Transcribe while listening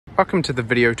Welcome to the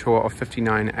video tour of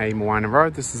 59A Moana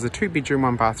Road. This is a 2-bedroom,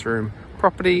 1-bathroom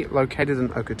property located in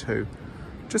Okitu.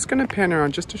 Just going to pan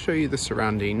around just to show you the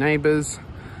surrounding neighbours.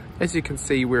 As you can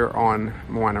see, we're on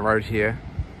Moana Road here.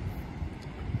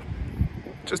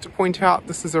 Just to point out,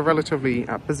 this is a relatively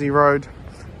busy road.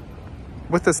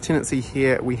 With this tenancy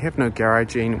here, we have no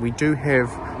garaging. We do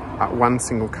have one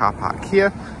single car park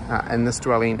here, and this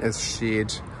dwelling is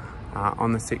shared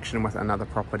on the section with another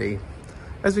property.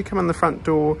 As we come in the front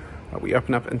door, we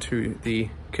open up into the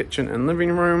kitchen and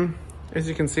living room. As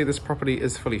you can see, this property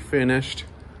is fully furnished.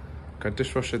 Got a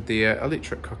dishwasher there,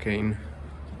 electric cooking.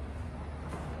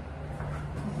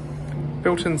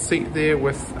 Built-in seat there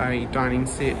with a dining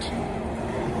set.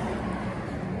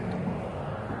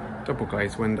 Double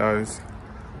glazed windows.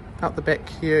 Out the back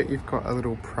here, you've got a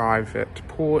little private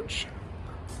porch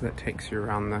that takes you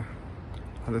around the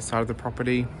other side of the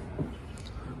property.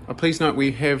 Please note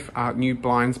we have new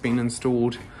blinds being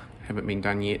installed, haven't been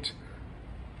done yet.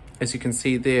 As you can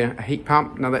see there, a heat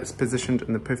pump. Now that's positioned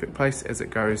in the perfect place as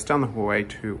it goes down the hallway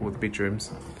to all the bedrooms.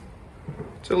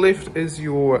 To the left is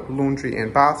your laundry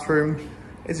and bathroom.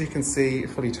 As you can see,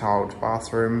 fully tiled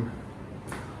bathroom,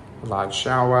 a large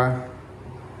shower.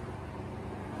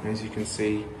 As you can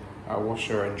see, a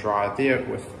washer and dryer there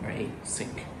with a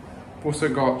sink.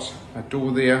 Also got a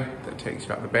door there that takes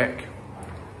you out the back.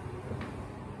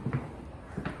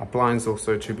 Blinds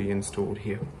also to be installed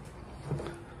here.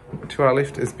 To our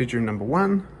left is bedroom number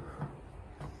 1.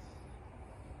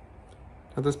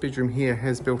 Now this bedroom here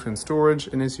has built-in storage,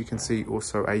 and as you can see,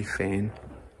 also a fan.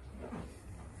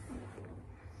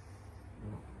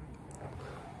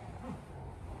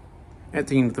 At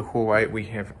the end of the hallway we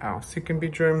have our second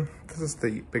bedroom. This is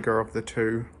the bigger of the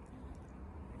two.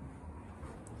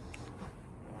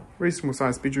 Reasonable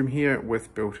sized bedroom here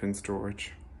with built-in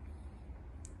storage.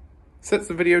 So that's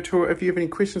the video tour. If you have any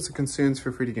questions or concerns,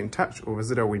 feel free to get in touch or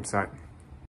visit our website.